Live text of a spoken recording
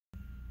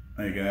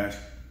Hey guys,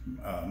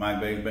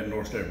 Mike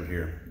Bettendorf Stanford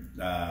here.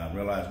 I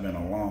realize it's been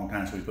a long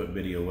time since we put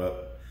video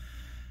up.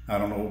 I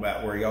don't know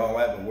about where y'all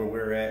at, but where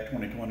we're at,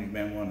 2020 has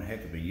been one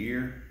heck of a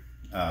year.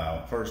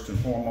 First and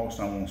foremost,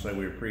 I want to say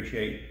we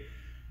appreciate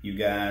you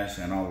guys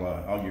and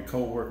all your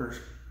co-workers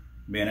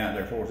being out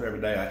there for us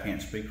every day. I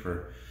can't speak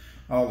for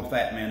all the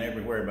fat men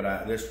everywhere,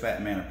 but this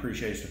fat man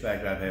appreciates the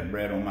fact that I've had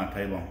bread on my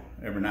table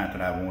every night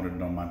that I've wanted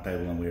it on my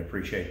table, and we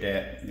appreciate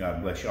that.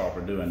 God bless y'all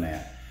for doing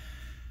that.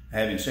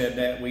 Having said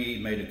that, we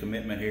made a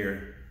commitment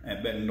here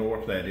at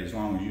Bettendorf that as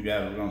long as you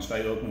guys were going to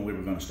stay open, we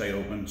were going to stay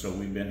open. So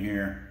we've been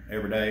here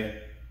every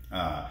day.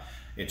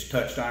 It's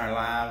touched our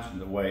lives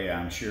the way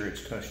I'm sure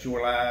it's touched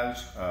your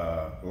lives.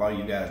 A lot of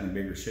you guys in the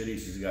bigger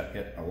cities has got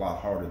hit a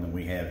lot harder than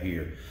we have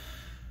here.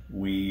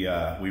 We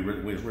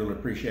really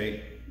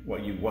appreciate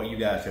what you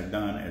guys have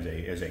done as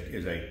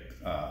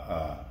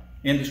a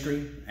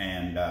industry,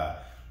 and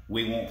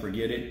we won't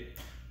forget it.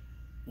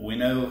 We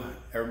know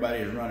everybody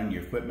is running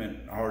your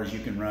equipment as hard as you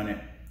can run it.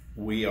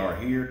 We are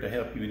here to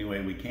help you any way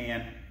we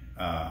can.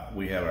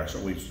 We have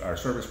our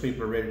service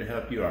people are ready to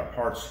help you. Our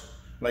parts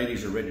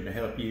ladies are ready to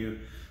help you.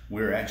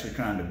 We're actually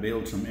trying to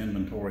build some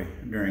inventory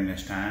during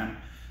this time.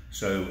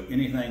 So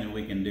anything that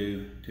we can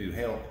do to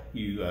help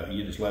you,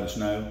 you just let us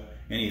know.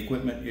 Any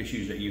equipment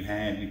issues that you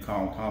have, you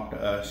call and talk to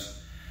us.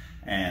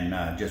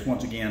 And just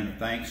once again,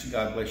 thanks.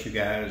 God bless you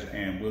guys,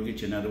 and we'll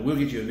get you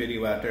a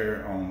video out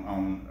there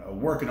on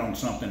working on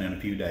something in a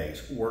few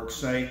days. Work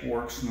safe,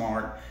 work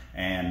smart,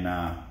 and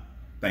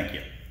thank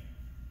you.